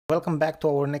Welcome back to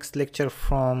our next lecture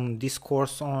from this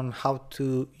course on how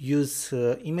to use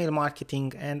email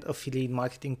marketing and affiliate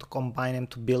marketing to combine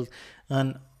and to build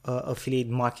an affiliate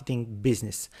marketing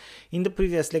business. In the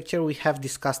previous lecture, we have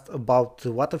discussed about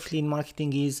what affiliate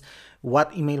marketing is,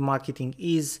 what email marketing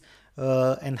is,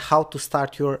 and how to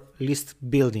start your list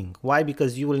building. Why?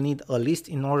 Because you will need a list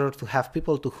in order to have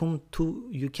people to whom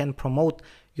you can promote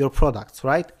your products,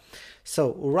 right?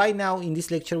 So right now in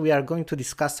this lecture we are going to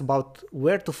discuss about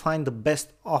where to find the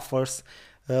best offers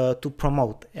to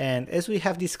promote. And as we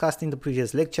have discussed in the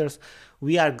previous lectures,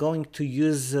 we are going to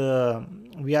use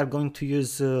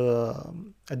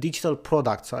digital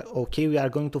products. Okay, we are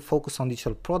going to focus on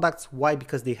digital products. Why?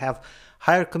 Because they have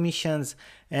higher commissions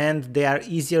and they are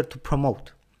easier to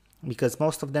promote, because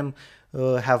most of them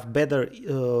have better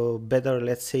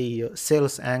let's say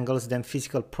sales angles than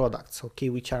physical products, okay,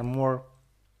 which are more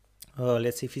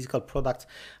let's say physical products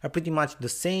are pretty much the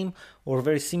same or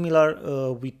very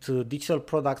similar. With digital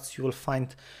products, you will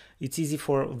find it's easy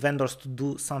for vendors to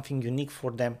do something unique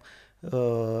for them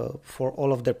for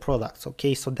all of their products,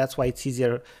 okay, so that's why it's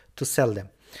easier to sell them.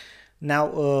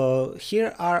 Now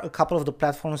here are a couple of the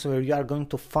platforms where you are going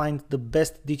to find the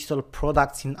best digital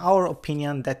products, in our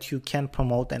opinion, that you can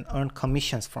promote and earn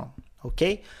commissions from,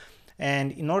 okay.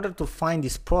 And in order to find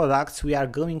these products, we are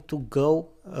going to go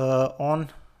on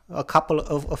a couple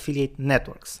of affiliate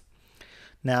networks.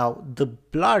 Now the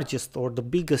largest or the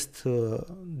biggest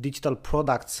digital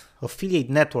products affiliate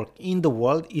network in the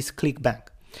world is ClickBank,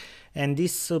 and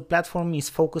this platform is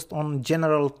focused on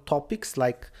general topics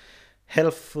like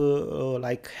health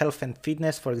and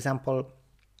fitness. For example,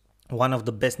 one of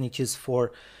the best niches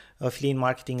for affiliate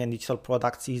marketing and digital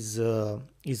products is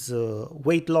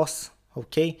weight loss,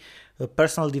 okay,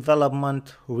 personal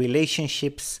development,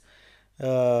 relationships,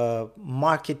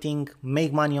 marketing,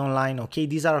 make money online, okay.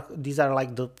 These are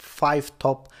like the 5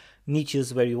 top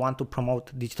niches where you want to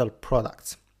promote digital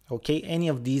products, okay. Any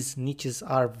of these niches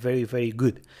are very, very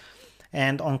good.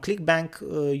 And on ClickBank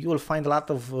you will find a lot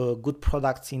of good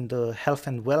products in the health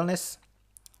and wellness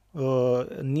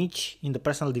niche, in the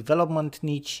personal development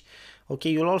niche,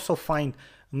 okay. You'll also find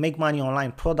make money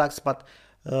online products, but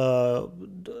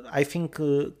I think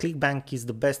ClickBank is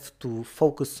the best to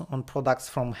focus on products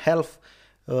from health,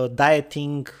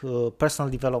 dieting, personal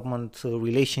development,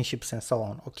 relationships, and so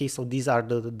on, okay. So these are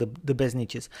the best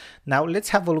niches. Now let's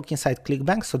have a look inside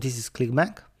ClickBank. So this is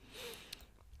ClickBank.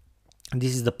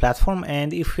 This is the platform,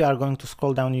 and if we are going to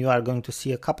scroll down, you are going to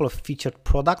see a couple of featured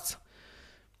products,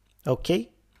 okay.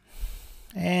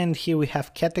 And here we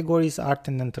have categories: art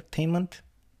and entertainment.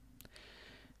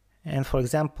 And for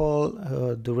example,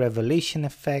 the Revelation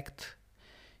Effect,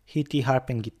 Hitty Harp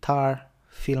and Guitar,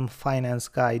 Film Finance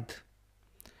Guide,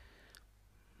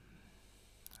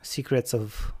 Secrets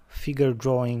of Figure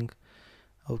Drawing,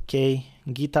 okay,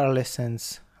 Guitar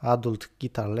Lessons, Adult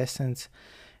Guitar Lessons.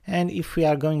 And if we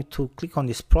are going to click on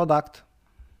this product,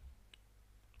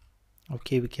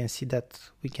 okay, we can see that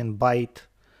we can buy it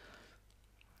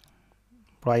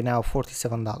right now,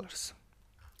 $47,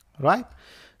 right?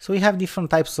 So we have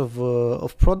different types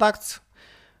of products.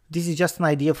 This is just an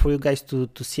idea for you guys to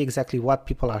see exactly what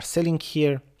people are selling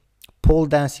here. Pole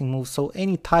dancing moves, so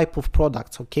any type of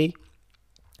products, okay,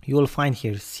 you will find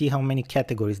here. See how many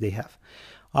categories they have: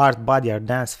 art, body art,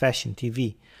 dance, fashion,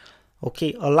 TV,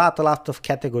 okay, a lot of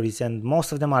categories, and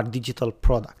most of them are digital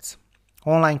products.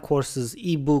 Online courses,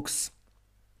 ebooks,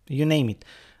 you name it,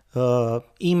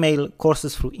 email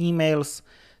courses through emails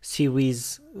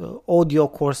series, audio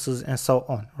courses, and so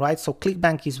on, right? So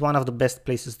ClickBank is one of the best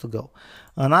places to go.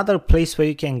 Another place where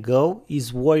you can go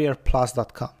is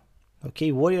warriorplus.com,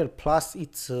 okay. Warrior Plus,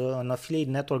 it's an affiliate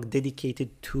network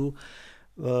dedicated to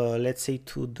let's say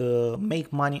to the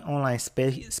make money online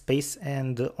space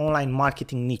and the online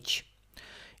marketing niche.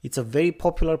 It's a very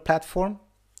popular platform.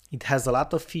 It has a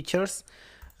lot of features.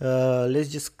 Let's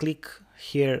just click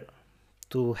here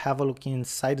to have a look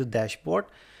inside the dashboard,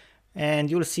 and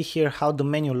you'll see here how the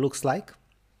menu looks like.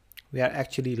 We are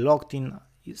actually logged in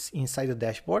inside the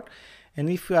dashboard, and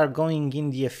if we are going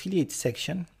in the affiliate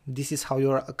section, this is how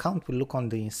your account will look on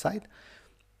the inside,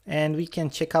 and we can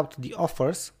check out the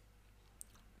offers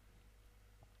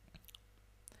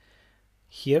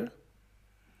here.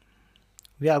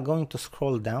 We are going to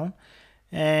scroll down,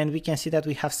 and we can see that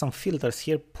we have some filters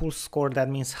here. Pull score, that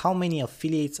means how many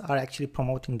affiliates are actually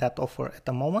promoting that offer at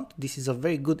the moment. This is a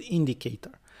very good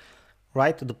indicator,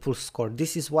 right? The pull score,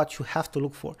 this is what you have to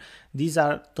look for. These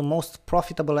are the most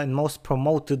profitable and most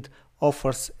promoted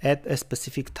offers at a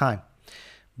specific time.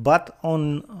 But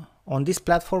on this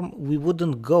platform, we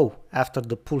wouldn't go after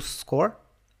the pull score,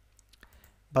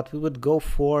 but we would go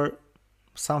for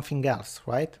something else,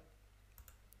 right?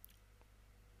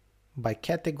 By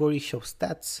category, show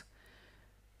stats,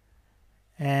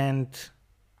 and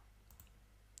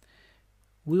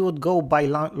we would go by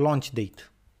launch date,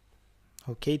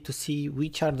 okay, to see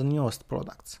which are the newest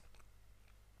products.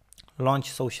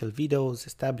 Launch social videos,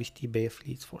 established eBay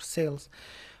affiliates for sales,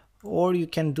 or you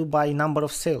can do by number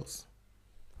of sales,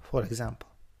 for example.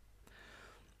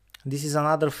 This is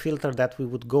another filter that we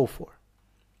would go for.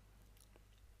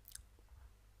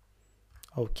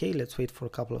 Okay, let's wait for a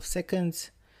couple of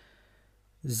seconds.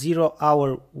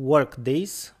 0-hour work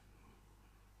days,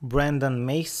 Brandon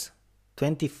Mace,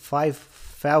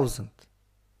 25,000.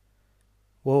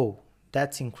 Whoa,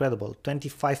 that's incredible.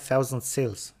 25,000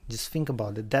 sales. Just think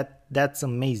about it. That's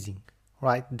amazing,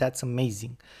 right? That's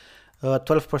amazing.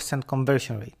 12%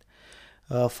 conversion rate.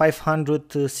 500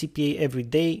 CPA every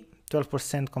day,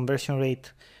 12% conversion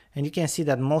rate. And you can see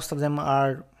that most of them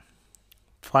are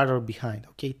farther behind.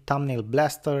 Okay, Thumbnail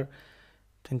Blaster,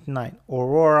 29.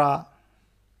 Aurora,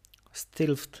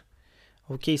 Stilft.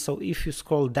 Okay, so if you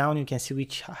scroll down, you can see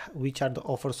which are the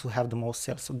offers who have the most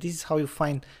sales. So this is how you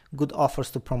find good offers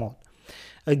to promote.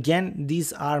 Again,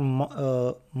 these are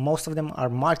most of them are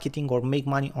marketing or make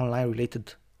money online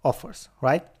related offers,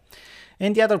 right?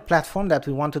 And the other platform that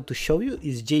we wanted to show you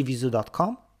is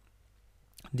jvizu.com.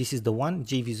 This is the one,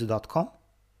 jvizu.com.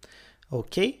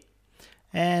 Okay,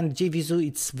 and jvizu,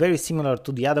 it's very similar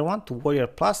to the other one, to Warrior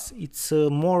Plus. It's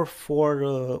more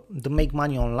for the make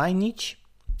money online niche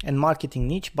and marketing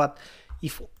niche, but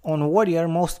if on Warrior,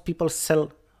 most people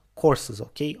sell courses,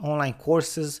 okay, online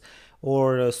courses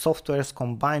or softwares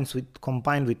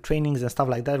combined with trainings and stuff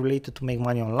like that related to make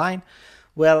money online.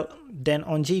 Well, then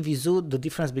on jvizu, the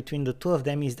difference between the two of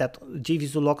them is that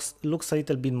jvizu looks a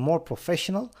little bit more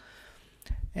professional,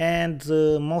 and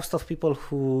most of people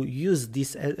who use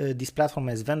this platform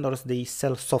as vendors, they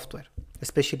sell software,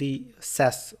 especially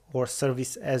SaaS or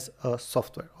service as a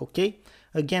software. Okay,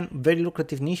 again, very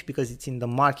lucrative niche because it's in the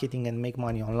marketing and make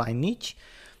money online niche,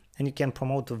 and you can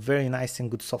promote very nice and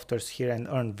good softwares here and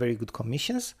earn very good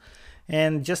commissions.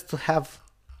 And just to have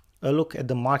a look at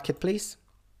the marketplace,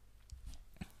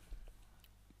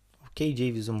 okay,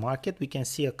 jvizu market, we can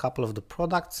see a couple of the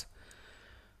products.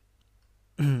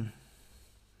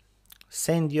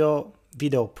 Sendio,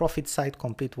 video profit site,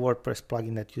 complete WordPress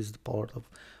plugin that uses the power of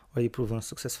already proven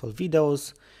successful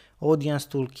videos, audience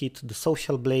toolkit, the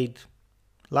social blade,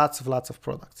 lots of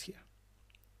products here.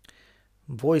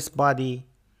 Voice body,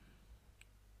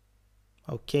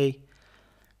 okay,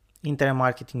 internet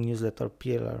marketing newsletter,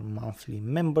 PLR monthly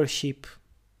membership,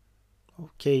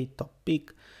 okay, top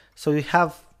pick. So you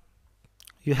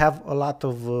have a lot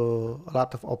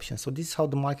of options. So this is how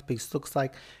the marketplace looks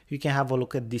like. You can have a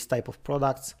look at this type of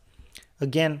products.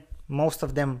 Again, most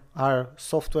of them are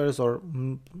softwares or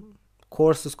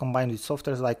courses combined with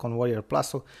softwares, like on Warrior Plus.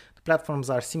 So the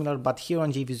platforms are similar, but here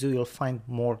on jvizu you'll find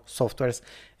more softwares,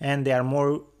 and they are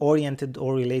more oriented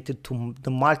or related to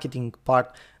the marketing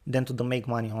part than to the make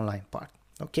money online part.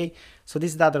 Okay, so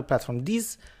this is the other platform.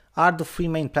 These are the three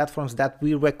main platforms that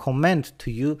we recommend to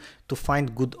you to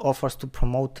find good offers to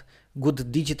promote,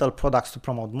 good digital products to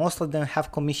promote. Most of them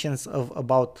have commissions of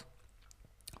about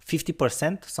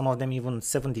 50%, some of them even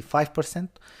 75%,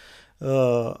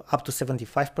 up to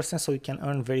 75%, so you can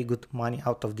earn very good money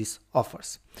out of these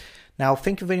offers. Now,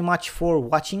 thank you very much for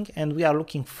watching, and we are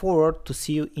looking forward to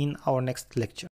see you in our next lecture.